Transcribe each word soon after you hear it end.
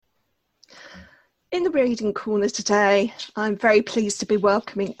In the Reading Corner today, I'm very pleased to be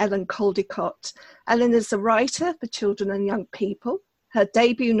welcoming Ellen Caldicott. Ellen is a writer for children and young people. Her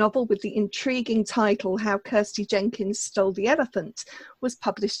debut novel with the intriguing title How Kirsty Jenkins Stole the Elephant was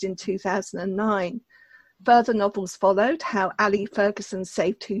published in 2009. Further novels followed: How Ali Ferguson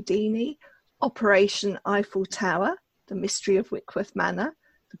Saved Houdini, Operation Eiffel Tower, The Mystery of Wickworth Manor,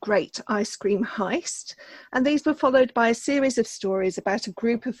 The Great Ice Cream Heist, and these were followed by a series of stories about a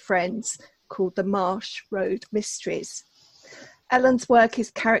group of friends called the Marsh Road Mysteries. Ellen's work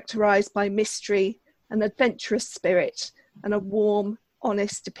is characterised by mystery, an adventurous spirit, and a warm,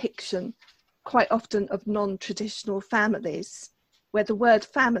 honest depiction, quite often of non-traditional families, where the word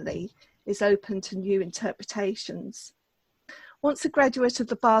family is open to new interpretations. Once a graduate of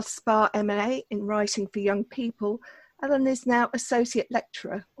the Bath Spa MA in writing for young people, Ellen is now Associate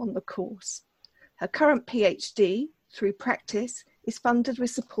Lecturer on the course. Her current PhD, through practice, is funded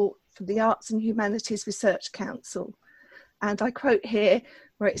with support from the Arts and Humanities Research Council. And I quote here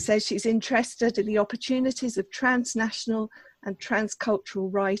where it says she's interested in the opportunities of transnational and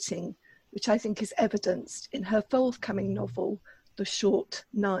transcultural writing, which I think is evidenced in her forthcoming novel, The Short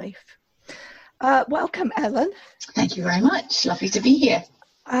Knife. Welcome, Ellen. Thank you very much. Lovely to be here.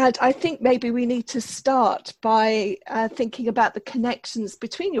 And I think maybe we need to start by thinking about the connections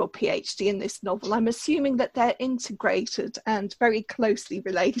between your PhD and this novel. I'm assuming that they're integrated and very closely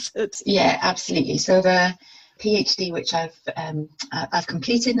related. Yeah, absolutely. So the PhD, which I've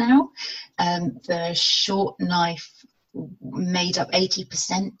completed now, The Short Knife made up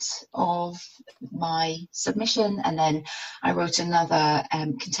 80% of my submission, and then I wrote another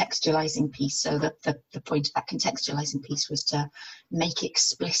contextualizing piece. So the point of that contextualizing piece was to make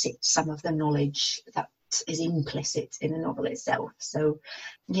explicit some of the knowledge that is implicit in the novel itself. So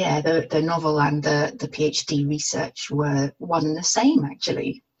yeah, the novel and the PhD research were one and the same,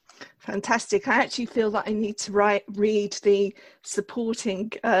 actually. Fantastic. I actually feel that I need to read the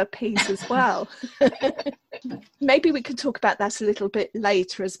supporting piece as well. Maybe we could talk about that a little bit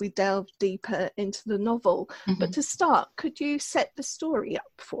later as we delve deeper into the novel. Mm-hmm. But to start, could you set the story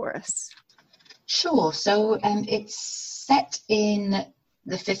up for us? Sure. So it's set in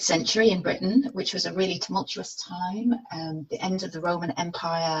the 5th century in Britain, which was a really tumultuous time, the end of the Roman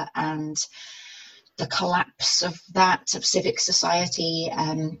Empire and the collapse of civic society,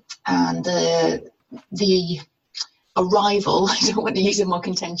 and the arrival, I don't want to use a more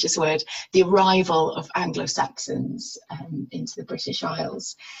contentious word, the arrival of Anglo-Saxons into the British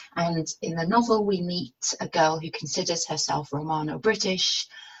Isles. And in the novel we meet a girl who considers herself Romano-British,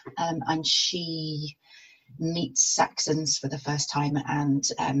 and she meets Saxons for the first time and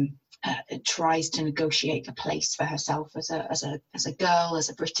tries to negotiate a place for herself as a girl, as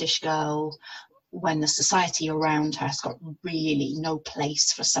a British girl, when the society around her has got really no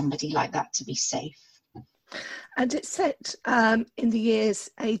place for somebody like that to be safe. And it's set in the years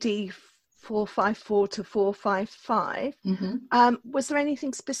AD 454 to 455. Mm-hmm. Was there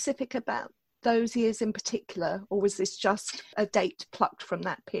anything specific about those years in particular, or was this just a date plucked from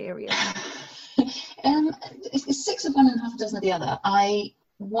that period? It's 6 of one and half a dozen of the other. I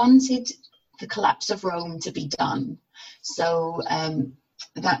wanted the collapse of Rome to be done. So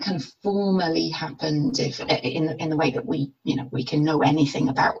that kind of formally happened in the way that we can know anything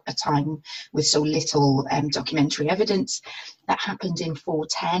about a time with so little documentary evidence. That happened in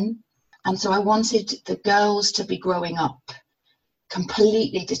 410, and so I wanted the girls to be growing up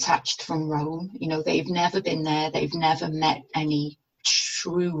completely detached from Rome. They've never been there, they've never met any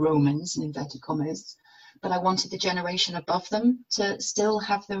true Romans, in inverted commas, but I wanted the generation above them to still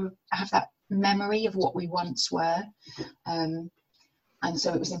have that memory of what we once were. And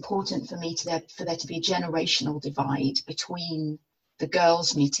so it was important for me for there to be a generational divide between the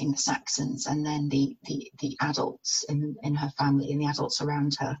girls meeting the Saxons and then the adults in her family and the adults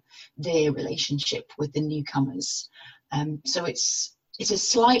around her, their relationship with the newcomers. So it's a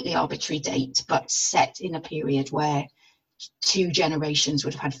slightly arbitrary date, but set in a period where 2 generations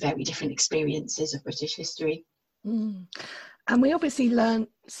would have had very different experiences of British history. Mm. And we obviously learn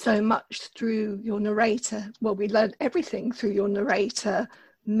so much through your narrator. Well, we learned everything through your narrator,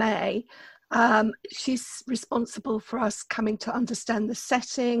 May. She's responsible for us coming to understand the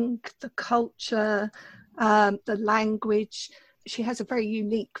setting, the culture, the language. She has a very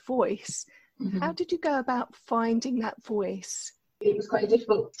unique voice. Mm-hmm. How did you go about finding that voice? It was quite a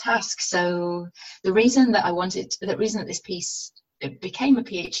difficult task. So the reason that this piece it became a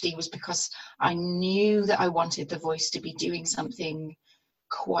PhD was because I knew that I wanted the voice to be doing something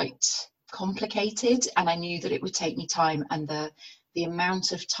quite complicated, and I knew that it would take me time, and the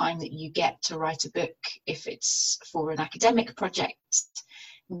amount of time that you get to write a book, if it's for an academic project,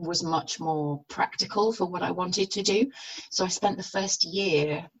 was much more practical for what I wanted to do. So I spent the first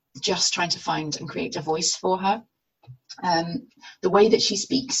year just trying to find and create a voice for her. The way that she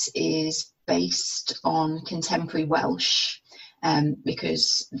speaks is based on contemporary Welsh,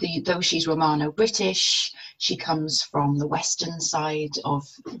 because though she's Romano-British, she comes from the western side of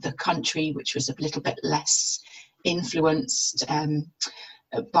the country, which was a little bit less influenced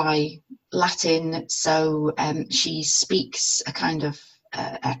by Latin. So she speaks a kind of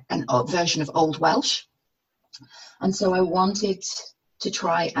a version of Old Welsh. And so I wanted to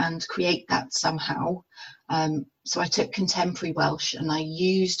try and create that somehow. So I took contemporary Welsh and I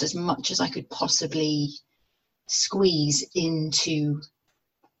used as much as I could possibly squeeze into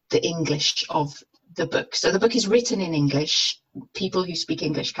the English of the book. So the book is written in English. People who speak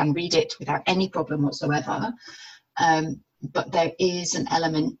English can read it without any problem whatsoever. But there is an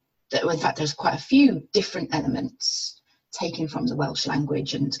element that, in fact, there's quite a few different elements taken from the Welsh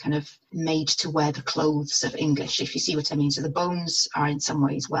language and kind of made to wear the clothes of English, if you see what I mean. So the bones are in some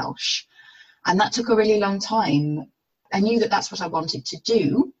ways Welsh. And that took a really long time. I knew that that's what I wanted to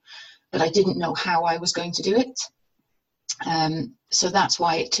do, but I didn't know how I was going to do it. So that's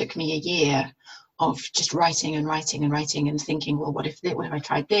why it took me a year of just writing and writing and writing and thinking, well, what if I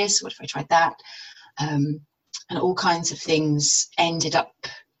tried this? What if I tried that? And all kinds of things ended up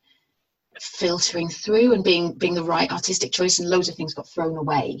filtering through and being the right artistic choice, and loads of things got thrown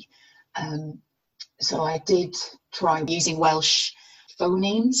away. So I did try using Welsh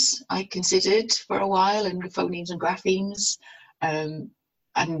phonemes, I considered for a while, and phonemes and graphemes,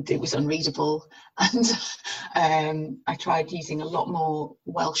 and it was unreadable. And I tried using a lot more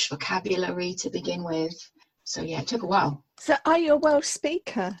Welsh vocabulary to begin with. So yeah, it took a while. So are you a Welsh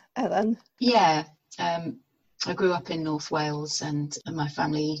speaker, Ellen? Yeah, I grew up in North Wales and my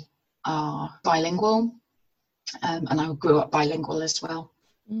family are bilingual, and I grew up bilingual as well.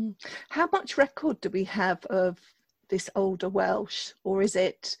 How much record do we have of this older Welsh, or is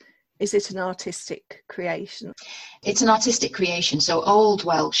it an artistic creation? It's an artistic creation. So Old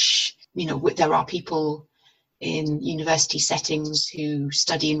Welsh, there are people in university settings who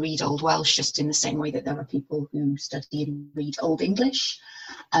study and read Old Welsh, just in the same way that there are people who study and read Old English.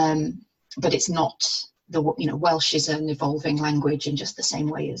 But it's not Welsh is an evolving language in just the same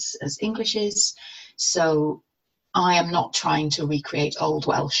way as English is. So I am not trying to recreate Old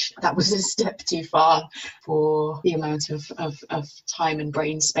Welsh. That was a step too far for the amount of time and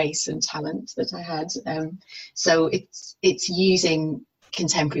brain space and talent that I had. So it's using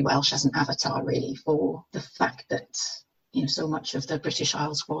contemporary Welsh as an avatar, really, for the fact that so much of the British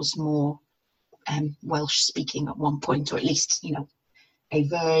Isles was more Welsh speaking at one point, or at least a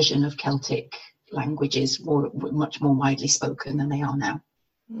version of Celtic languages were much more widely spoken than they are now.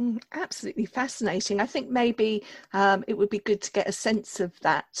 Absolutely fascinating. I think maybe it would be good to get a sense of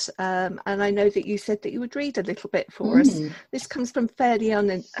that. And I know that you said that you would read a little bit for us. This comes from fairly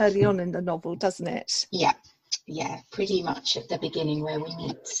early on in the novel, doesn't it? Yeah, pretty much at the beginning, where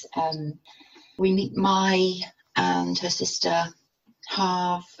we meet Mai and her sister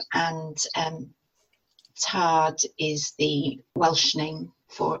Harv, and Tad is the Welsh name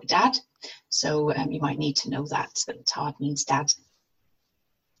for dad. So you might need to know that Tad means dad.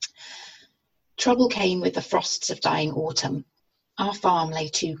 Trouble came with the frosts of dying autumn. Our farm lay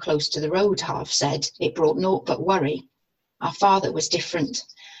too close to the road, Harv said. It brought naught but worry. Our father was different.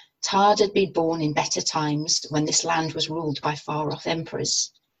 Tad had been born in better times, when this land was ruled by far-off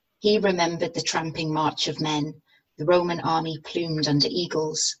emperors. He remembered the tramping march of men, the Roman army plumed under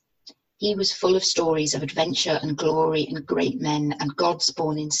eagles. He was full of stories of adventure and glory and great men and gods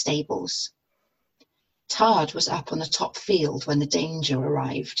born in stables. Tad was up on the top field when the danger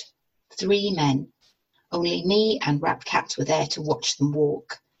arrived. 3 men. Only me and Rap Cat were there to watch them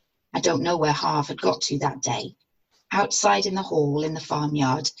walk. I don't know where Harv had got to that day. Outside in the hall in the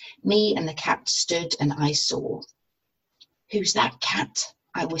farmyard, me and the cat stood and I saw. "Who's that cat?"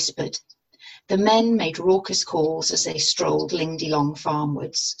 I whispered. The men made raucous calls as they strolled Lingdy-long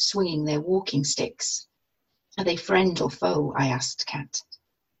farmwards, swinging their walking sticks. "Are they friend or foe?" I asked Cat.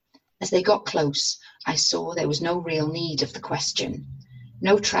 As they got close, I saw there was no real need of the question.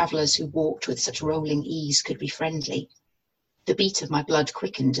 No travellers who walked with such rolling ease could be friendly. The beat of my blood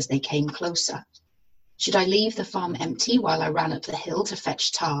quickened as they came closer. Should I leave the farm empty while I ran up the hill to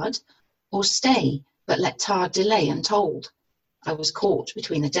fetch Tad, or stay, but let Tad delay untold? I was caught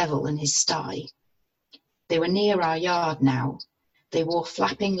between the devil and his sty. They were near our yard now. They wore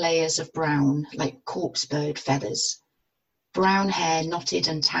flapping layers of brown, like corpse bird feathers. Brown hair knotted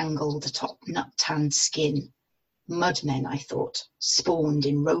and tangled atop nut-tanned skin. Mudmen, I thought, spawned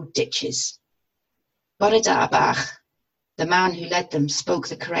in road ditches. "Bore da bach." The man who led them spoke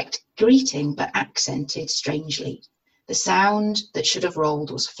the correct greeting, but accented strangely. The sound that should have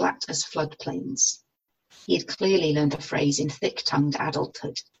rolled was flat as floodplains. He had clearly learned a phrase in thick-tongued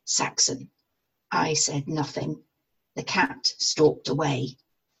adulthood, Saxon. I said nothing. The cat stalked away.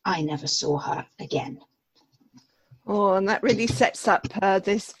 I never saw her again. Oh, and that really sets up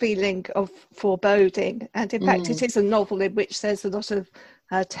this feeling of foreboding. And in fact, it is a novel in which there's a lot of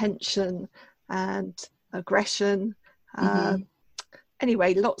tension and aggression.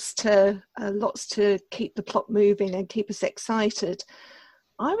 Anyway, lots to keep the plot moving and keep us excited.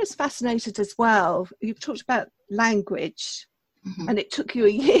 I was fascinated as well. You've talked about language, and it took you a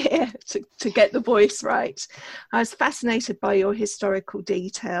year to get the voice right. I was fascinated by your historical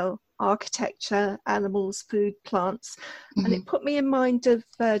detail, architecture, animals, food, plants, and it put me in mind of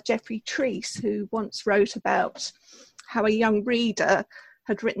Geoffrey Treece, who once wrote about how a young reader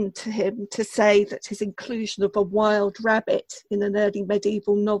had written to him to say that his inclusion of a wild rabbit in an early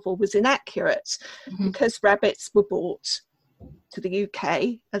medieval novel was inaccurate because rabbits were brought to the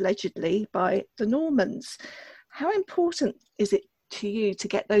UK, allegedly, by the Normans. How important is it to you to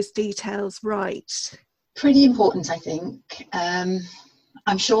get those details right? Pretty important, I think.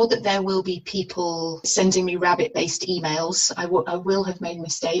 I'm sure that there will be people sending me rabbit-based emails. I will have made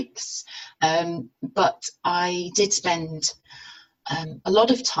mistakes, but I did spend a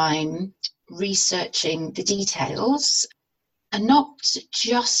lot of time researching the details, and not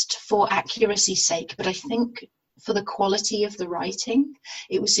just for accuracy's sake, but I think for the quality of the writing.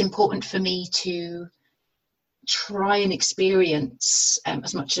 It was important for me to try and experience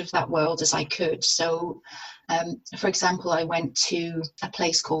as much of that world as I could. So, for example, I went to a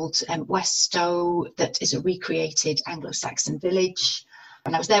place called Weststow that is a recreated Anglo-Saxon village,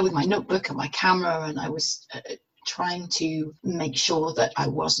 and I was there with my notebook and my camera, and I was trying to make sure that I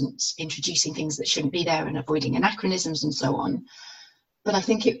wasn't introducing things that shouldn't be there and avoiding anachronisms and so on. But I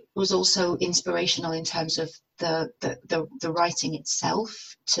think it was also inspirational in terms of the writing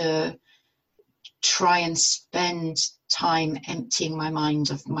itself, to try and spend time emptying my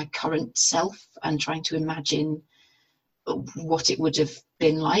mind of my current self and trying to imagine what it would have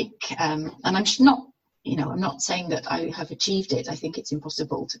been like. And I'm not, I'm not saying that I have achieved it. I think it's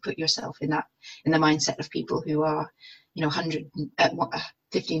impossible to put yourself in the mindset of people who are,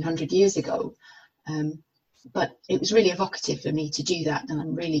 1,500 years ago. But it was really evocative for me to do that, and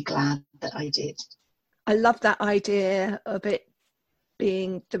I'm really glad that I did. I love that idea of it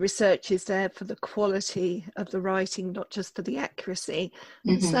being, the research is there for the quality of the writing, not just for the accuracy.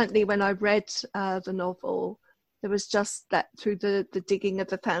 And certainly when I read the novel, there was just that through the digging of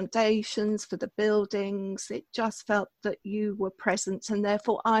the foundations for the buildings, it just felt that you were present, and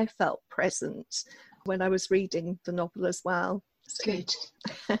therefore I felt present when I was reading the novel as well. Good.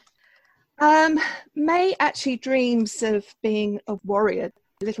 May actually dreams of being a warrior,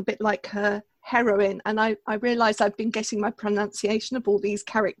 a little bit like her heroine, and I realise I've been getting my pronunciation of all these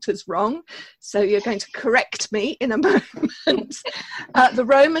characters wrong, so you're going to correct me in a moment. The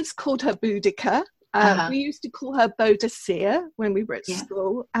Romans called her Boudica. We used to call her Boadicea when we were at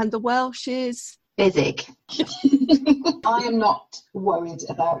school, and the Welsh is Byddig. I am not worried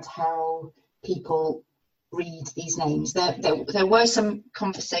about how people read these names. There were some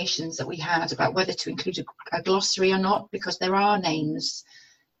conversations that we had about whether to include a glossary or not, because there are names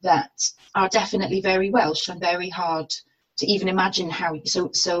that are definitely very Welsh and very hard to even imagine how.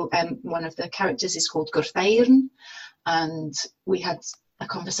 So one of the characters is called Gurfeirn, and we had a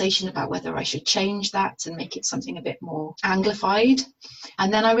conversation about whether I should change that and make it something a bit more Anglified.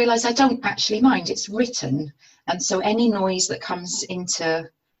 And then I realised I don't actually mind. It's written, and so any noise that comes into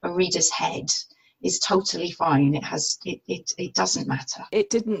a reader's head is totally fine. It doesn't matter. It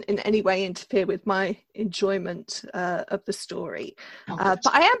didn't in any way interfere with my enjoyment of the story. But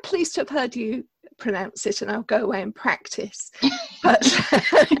I am pleased to have heard you pronounce it, and I'll go away and practice. But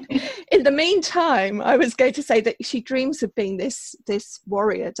in the meantime, I was going to say that she dreams of being this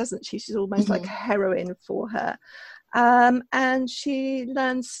warrior, doesn't she? She's almost like a heroine for her. And she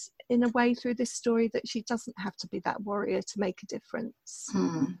learns in a way through this story that she doesn't have to be that warrior to make a difference.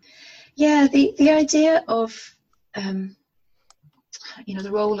 Yeah, the idea of the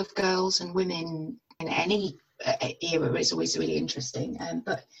role of girls and women in any era is always really interesting.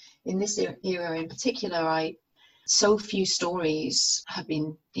 But in this era in particular, so few stories have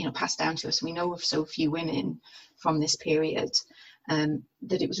been passed down to us. We know of so few women from this period,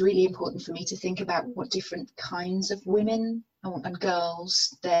 that it was really important for me to think about what different kinds of women and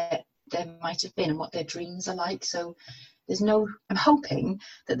girls there might have been, and what their dreams are like. So I'm hoping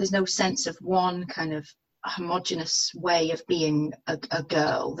that there's no sense of one kind of homogenous way of being a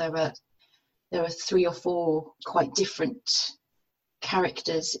girl. There are there are 3 or 4 quite different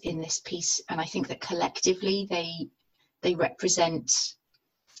characters in this piece, and I think that collectively they represent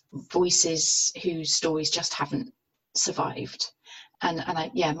voices whose stories just haven't survived. And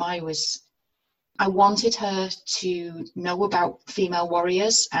I wanted her to know about female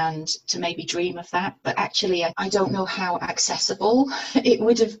warriors and to maybe dream of that, but actually I don't know how accessible it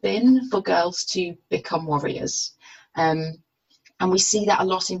would have been for girls to become warriors. And we see that a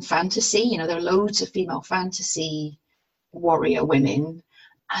lot in fantasy. You know, there are loads of female fantasy warrior women,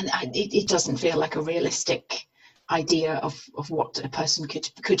 and it doesn't feel like a realistic idea of what a person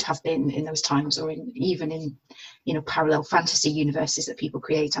could have been in those times, or even in, you know, parallel fantasy universes that people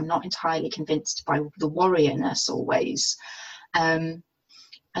create. I'm not entirely convinced by the warriorness always, and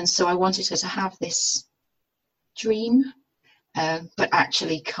so I wanted her to have this dream, but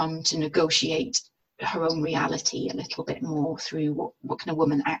actually come to negotiate her own reality a little bit more through what can a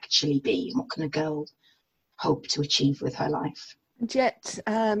woman actually be, and what can a girl hope to achieve with her life. And yet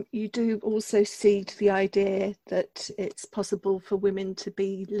you do also seed the idea that it's possible for women to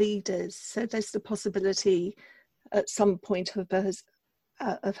be leaders. So there's the possibility at some point of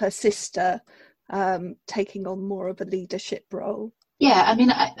her sister taking on more of a leadership role. Yeah, I mean,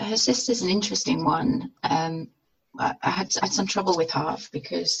 her sister's an interesting one. I had some trouble with Harv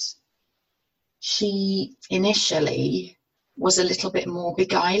because she initially was a little bit more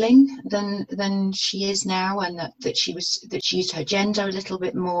beguiling than she is now, and that she used her gender a little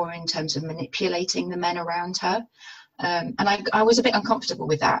bit more in terms of manipulating the men around her, and I was a bit uncomfortable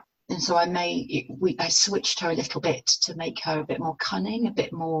with that, and so I switched her a little bit to make her a bit more cunning, a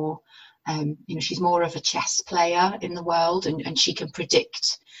bit more, you know, she's more of a chess player in the world, and she can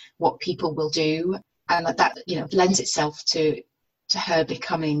predict what people will do, and that, you know, lends itself to her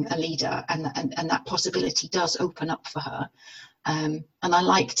becoming a leader, and that possibility does open up for her, and I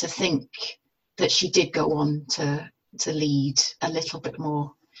like to think that she did go on to lead a little bit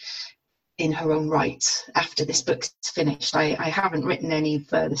more in her own right after this book's finished. I haven't written any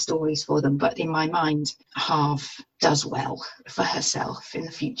further stories for them, but in my mind, Harv does well for herself in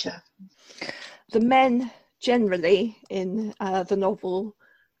the future. The men generally in the novel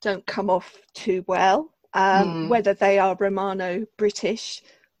don't come off too well. Whether they are Romano-British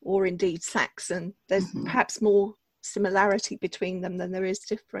or indeed Saxon, there's perhaps more similarity between them than there is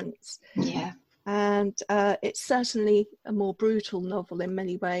difference. Yeah. And it's certainly a more brutal novel in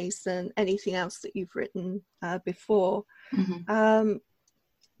many ways than anything else that you've written before.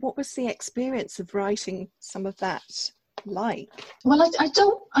 What was the experience of writing some of that like? Well, I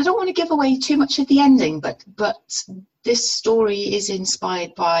don't want to give away too much of the ending, but this story is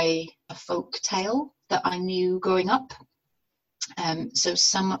inspired by a folk tale that I knew growing up. So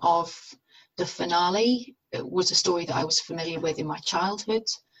some of the finale was a story that I was familiar with in my childhood.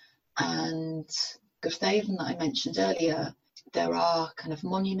 And Gyrthaven that I mentioned earlier, there are kind of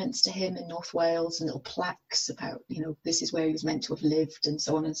monuments to him in North Wales and little plaques about, you know, this is where he was meant to have lived and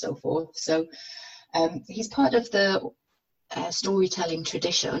so on and so forth. So he's part of the storytelling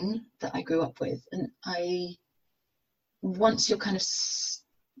tradition that I grew up with. And once you're kind of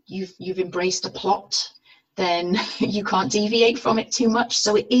you've embraced a plot, then you can't deviate from it too much.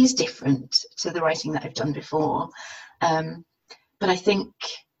 So it is different to the writing that I've done before. But I think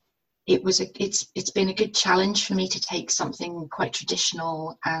it's been a good challenge for me to take something quite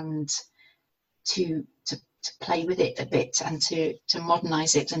traditional and to play with it a bit, and to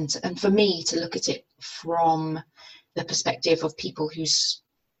modernize it, and for me to look at it from the perspective of people whose,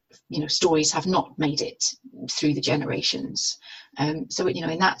 you know, stories have not made it through the generations. So, you know,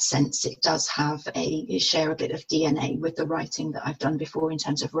 in that sense, it does share a bit of DNA with the writing that I've done before in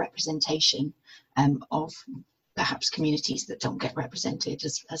terms of representation of perhaps communities that don't get represented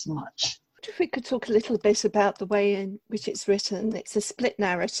as much. If we could talk a little bit about the way in which it's written. It's a split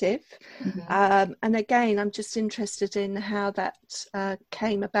narrative. And again, I'm just interested in how that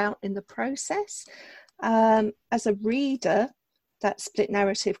came about in the process. As a reader, that split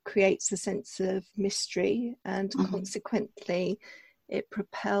narrative creates a sense of mystery, and consequently it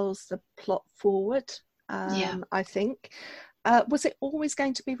propels the plot forward, I think. Was it always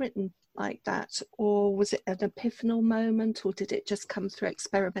going to be written like that, or was it an epiphanal moment, or did it just come through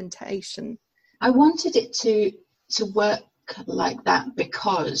experimentation? I wanted it to work like that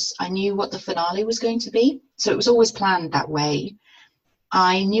because I knew what the finale was going to be. So it was always planned that way.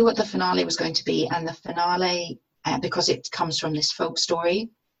 I knew what the finale was going to be, and the finale, because it comes from this folk story,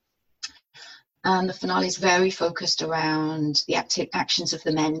 and the finale is very focused around the actions of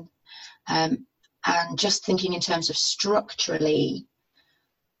the men, and just thinking in terms of, structurally,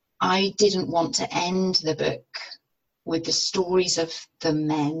 I didn't want to end the book with the stories of the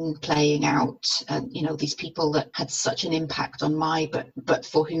men playing out, you know, these people that had such an impact on but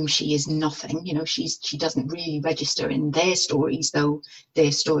for whom she is nothing. You know, she doesn't really register in their stories, though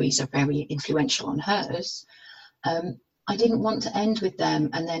their stories are very influential on hers. I didn't want to end with them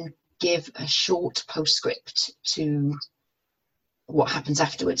and then give a short postscript to what happens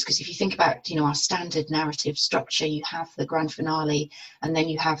afterwards, because if you think about, you know, our standard narrative structure, you have the grand finale and then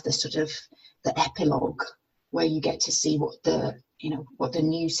you have the sort of the epilogue where you get to see what the, you know, what the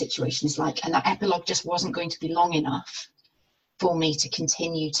new situation is like, and that epilogue just wasn't going to be long enough for me to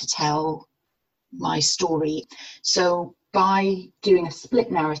continue to tell my story. So by doing a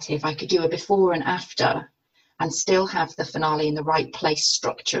split narrative, I could do a before and after and still have the finale in the right place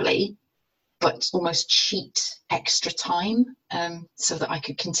structurally, but almost cheat extra time, so that I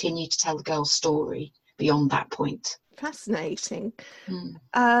could continue to tell the girl's story beyond that point. Fascinating.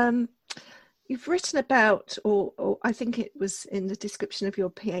 You've written about, or I think it was in the description of your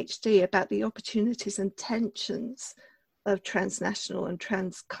PhD, about the opportunities and tensions of transnational and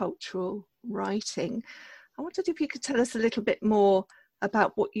transcultural writing. I wondered if you could tell us a little bit more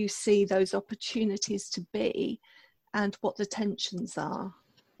about what you see those opportunities to be and what the tensions are.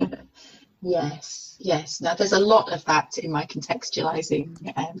 Yes. Now, there's a lot of that in my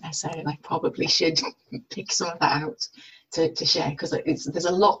contextualizing essay, and I probably should pick some of that out to share, because there's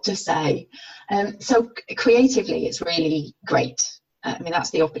a lot to say. So creatively, it's really great. I mean,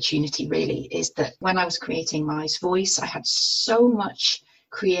 that's the opportunity, really, is that when I was creating Mai's Voice, I had so much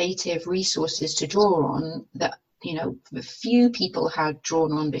creative resources to draw on that, you know, few people had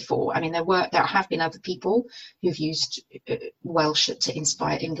drawn on before. I mean, there have been other people who've used Welsh to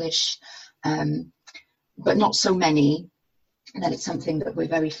inspire English, but not so many that it's something that we're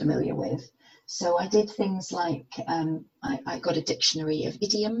very familiar with. So I did things like I got a dictionary of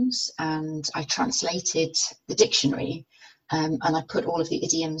idioms and I translated the dictionary, and I put all of the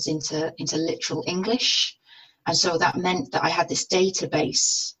idioms into literal English. And so that meant that I had this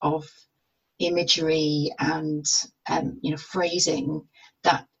database of imagery and you know, phrasing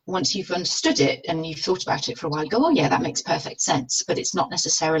that once you've understood it and you've thought about it for a while, you go, oh yeah, that makes perfect sense. But it's not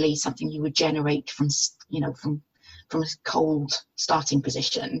necessarily something you would generate from, you know, from a cold starting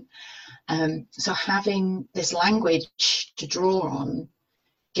position. So having this language to draw on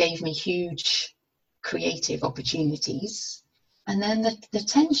gave me huge creative opportunities. And then the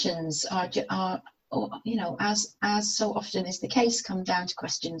tensions are, you know, as so often is the case, come down to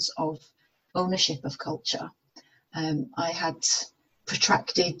questions of ownership of culture. I had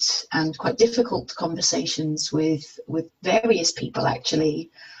protracted and quite difficult conversations with various people,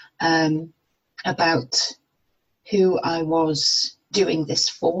 actually, about who I was doing this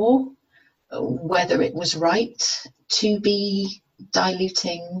for, whether it was right to be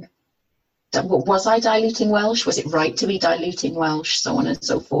diluting. Was I diluting Welsh? Was it right to be diluting Welsh? So on and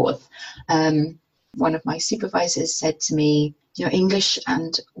so forth. One of my supervisors said to me, you know, English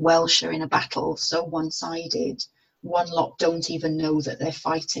and Welsh are in a battle, so one-sided. One lot don't even know that they're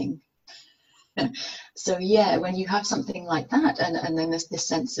fighting. So yeah, when you have something like that, and then there's this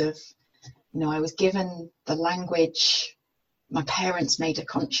sense of, you know, I was given the language. My parents made a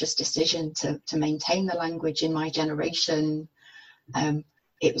conscious decision to maintain the language in my generation.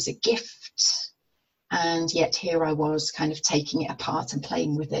 It was a gift, and yet here I was kind of taking it apart and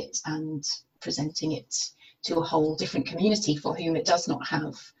playing with it and presenting it to a whole different community for whom it does not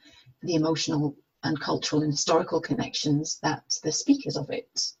have the emotional and cultural and historical connections that the speakers of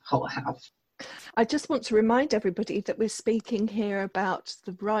it have. I just want to remind everybody that we're speaking here about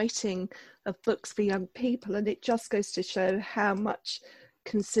the writing of books for young people, and it just goes to show how much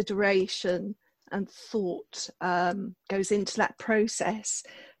consideration and thought goes into that process.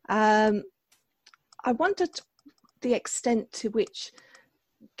 I wondered the extent to which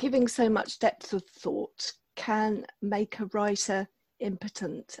giving so much depth of thought can make a writer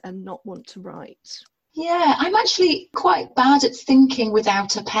impotent and not want to write. Yeah, I'm actually quite bad at thinking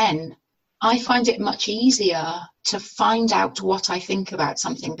without a pen. I find it much easier to find out what I think about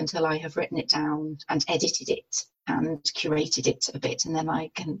something until I have written it down and edited it and curated it a bit, and then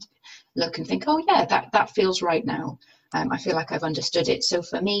I can look and think, oh yeah, that feels right now. I feel like I've understood it. So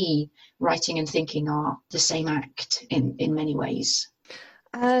for me, writing and thinking are the same act in many ways.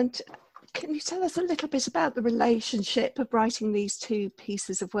 And can you tell us a little bit about the relationship of writing these two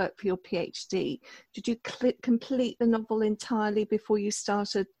pieces of work for your PhD? Did you complete the novel entirely before you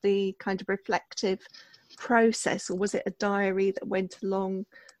started the kind of reflective process, or was it a diary that went along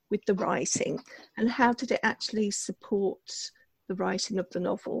with the writing? And how did it actually support the writing of the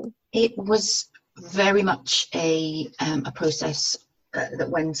novel? It was very much a process that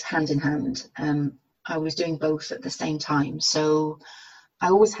went hand in hand. I was doing both at the same time. So I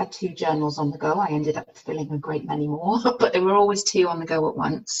always had 2 journals on the go. I ended up filling a great many more, but there were always 2 on the go at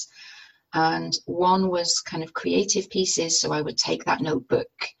once. And one was kind of creative pieces. So I would take that notebook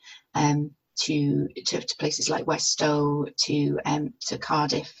to places like Westow, to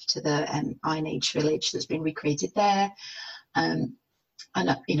Cardiff, to the Iron Age village that's been recreated there. And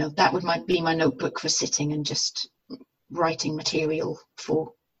that would be my notebook for sitting and just writing material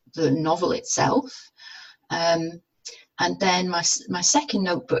for the novel itself. And then my second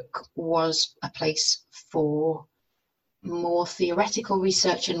notebook was a place for more theoretical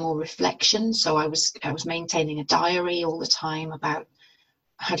research and more reflection. So I was maintaining a diary all the time about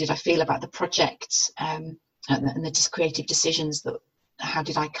how did I feel about the project, and the creative decisions, how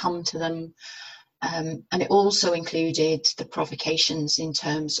did I come to them. And it also included the provocations in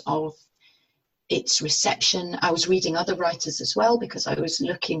terms of its reception. I was reading other writers as well, because I was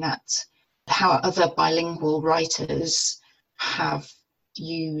looking at how other bilingual writers have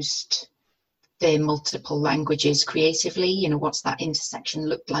used their multiple languages creatively. What's that intersection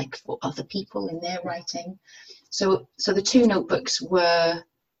looked like for other people in their writing. So the 2 notebooks were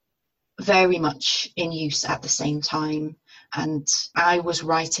very much in use at the same time, and I was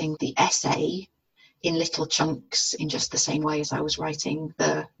writing the essay in little chunks in just the same way as I was writing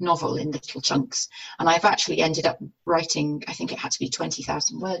the novel in little chunks. And I've actually ended up writing, I think it had to be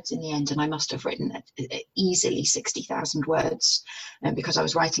 20,000 words in the end, and I must have written easily 60,000 words, because I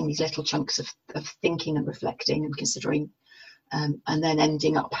was writing these little chunks of thinking and reflecting and considering, and then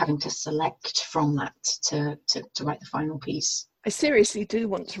ending up having to select from that to write the final piece. I seriously do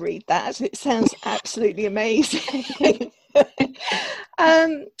want to read that. It sounds absolutely amazing.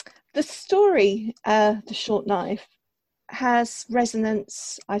 The story, The Short Knife, has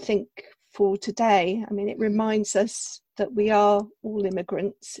resonance, I think, for today. I mean, it reminds us that we are all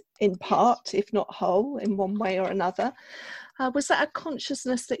immigrants in part, if not whole, in one way or another. Was that a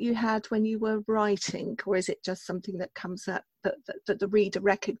consciousness that you had when you were writing, or is it just something that comes up that the reader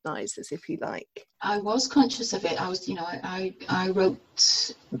recognises, if you like? I was conscious of it. I was, I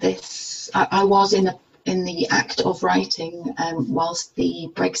wrote this. I was in the act of writing whilst the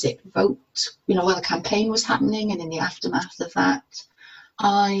Brexit vote, while the campaign was happening, and in the aftermath of that.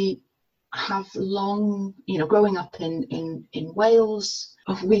 I have long, growing up in Wales,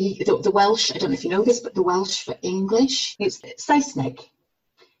 the Welsh, I don't know if you know this, but the Welsh for English, it's Saesneg,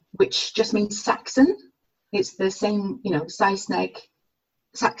 which just means Saxon. It's the same, Saesneg,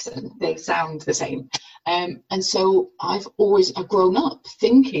 Saxon, they sound the same. And so I've grown up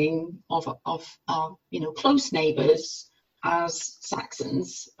thinking of our, close neighbours as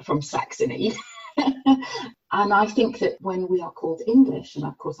Saxons from Saxony. And I think that when we are called English, and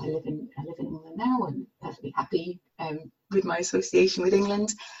of course I live in England now and perfectly happy with my association with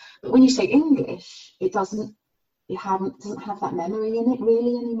England, but when you say English, it doesn't have that memory in it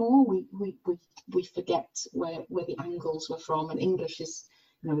really anymore. We forget where the Angles were from, and English is,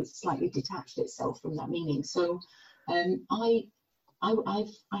 it's slightly detached itself from that meaning. So I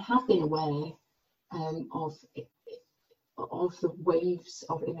have been aware of the waves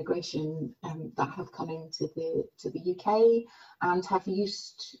of immigration that have come into the UK, and have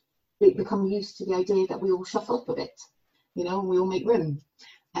become used to the idea that we all shuffle up a bit, and we all make room,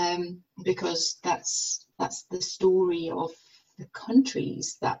 because that's the story of the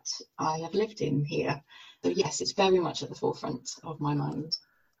countries that I have lived in here. So yes, it's very much at the forefront of my mind.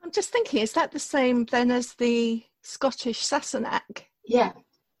 I'm just thinking, is that the same then as the Scottish Sassenach? Yeah.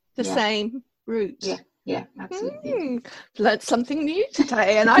 The same root? Yeah, absolutely. Learned something new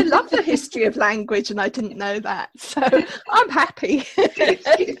today, and I love the history of language, and I didn't know that, so I'm happy.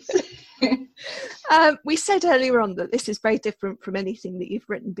 We said earlier on that this is very different from anything that you've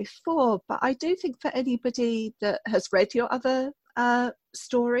written before, but I do think for anybody that has read your other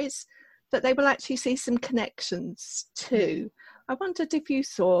stories, that they will actually see some connections too. I wondered if you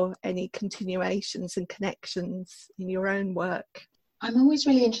saw any continuations and connections in your own work. I'm always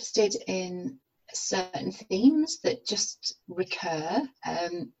really interested in certain themes that just recur.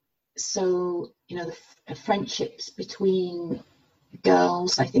 So, the friendships between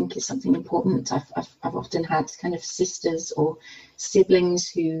girls, I think, is something important. I've often had kind of sisters or siblings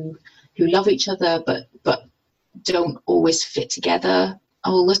who love each other, but don't always fit together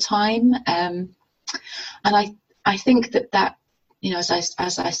all the time. And I think that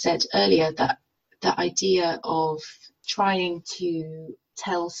as I said earlier, that idea of trying to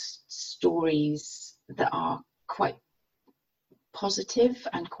tell stories that are quite positive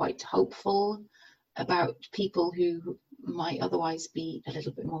and quite hopeful about people who might otherwise be a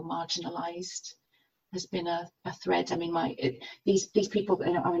little bit more marginalised, has been a thread. I mean, these people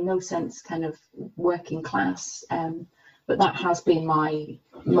are in no sense kind of working class, but that has been my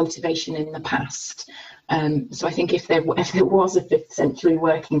motivation in the past. So I think if there was a 5th century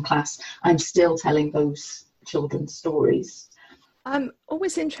working class, I'm still telling those children's stories. I'm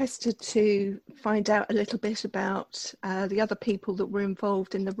always interested to find out a little bit about the other people that were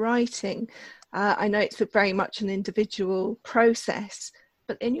involved in the writing. I know it's very much an individual process,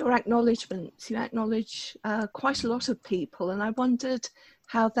 but in your acknowledgements, you acknowledge quite a lot of people, and I wondered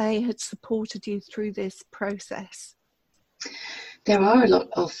how they had supported you through this process. There are a lot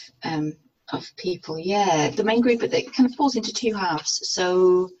of people, yeah. The main group, it kind of falls into 2 halves.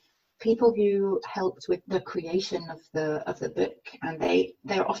 So people who helped with the creation of the book, and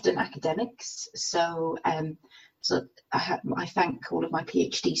they're often academics. So I thank all of my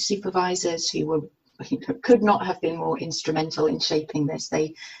PhD supervisors who could not have been more instrumental in shaping this.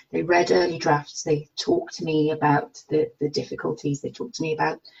 They read early drafts. They talked to me about the difficulties. They talked to me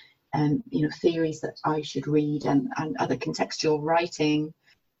about theories that I should read and other contextual writing.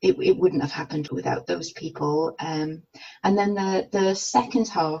 It wouldn't have happened without those people. And then the second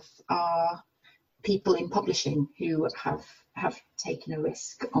half are people in publishing who have taken a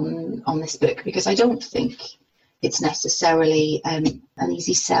risk on this book, because I don't think it's necessarily an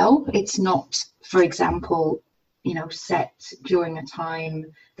easy sell. It's not, for example, set during a time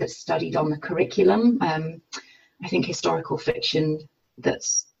that's studied on the curriculum. I think historical fiction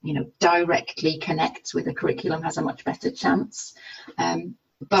that's directly connects with the curriculum has a much better chance.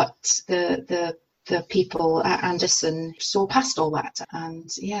 But the people at Anderson saw past all that and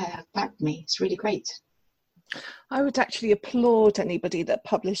backed me. It's really great. I would actually applaud anybody that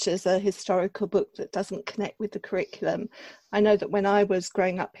publishes a historical book that doesn't connect with the curriculum. I know that when I was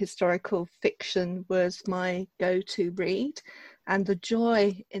growing up, historical fiction was my go-to read, and the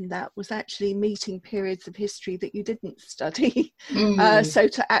joy in that was actually meeting periods of history that you didn't study. So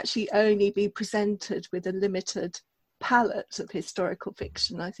to actually only be presented with a limited palette of historical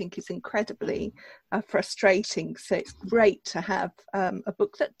fiction, I think is incredibly frustrating. So it's great to have a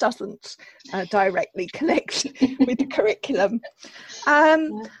book that doesn't directly connect with the curriculum.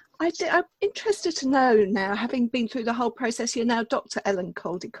 I'm interested to know now, having been through the whole process, you're now Dr. Ellen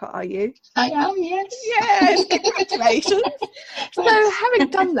Caldicott, are you? I am, yes. Yes, congratulations. So having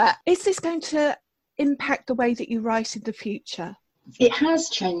done that, is this going to impact the way that you write in the future? It has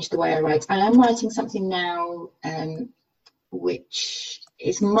changed the way I write. I am writing something now which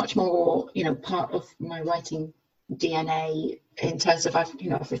is much more, part of my writing DNA, in terms of I've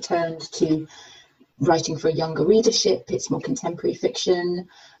returned to writing for a younger readership. It's more contemporary fiction.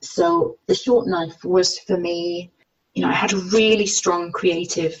 So The Short Knife was, for me, I had a really strong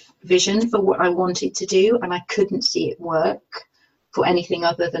creative vision for what I wanted to do, and I couldn't see it work for anything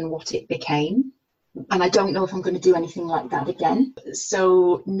other than what it became. And I don't know if I'm going to do anything like that again.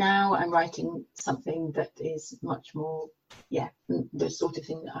 So now I'm writing something that is much more, the sort of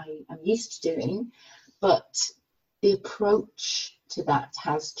thing that I am used to doing. But the approach to that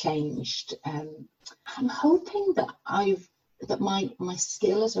has changed. I'm hoping that my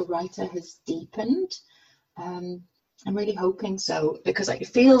skill as a writer has deepened. I'm really hoping so, because it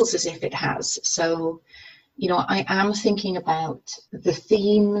feels as if it has. So I am thinking about the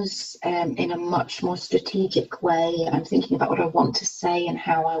themes in a much more strategic way. I'm thinking about what I want to say and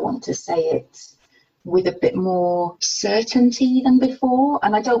how I want to say it with a bit more certainty than before.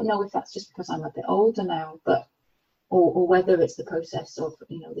 And I don't know if that's just because I'm a bit older now, but or whether it's the process of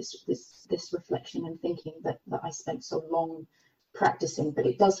this reflection and thinking that I spent so long practicing. But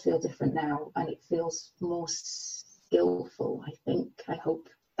it does feel different now, and it feels more skillful. I hope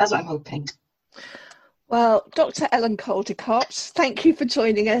that's what I'm hoping. Well, Dr. Ellen Caldicott, thank you for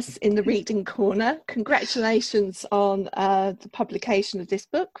joining us in the Reading Corner. Congratulations on the publication of this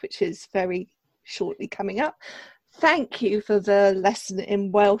book, which is very shortly coming up. Thank you for the lesson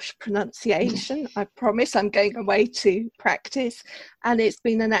in Welsh pronunciation. I promise I'm going away to practice. And it's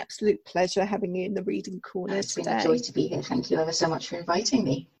been an absolute pleasure having you in the Reading Corner It's today. It's been a joy to be here. Thank you ever so much for inviting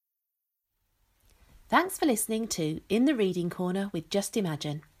me. Thanks for listening to In the Reading Corner with Just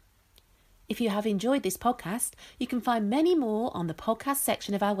Imagine. If you have enjoyed this podcast, you can find many more on the podcast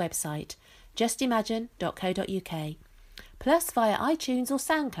section of our website, justimagine.co.uk, plus via iTunes or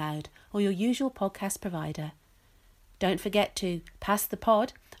SoundCloud or your usual podcast provider. Don't forget to pass the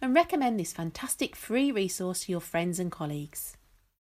pod and recommend this fantastic free resource to your friends and colleagues.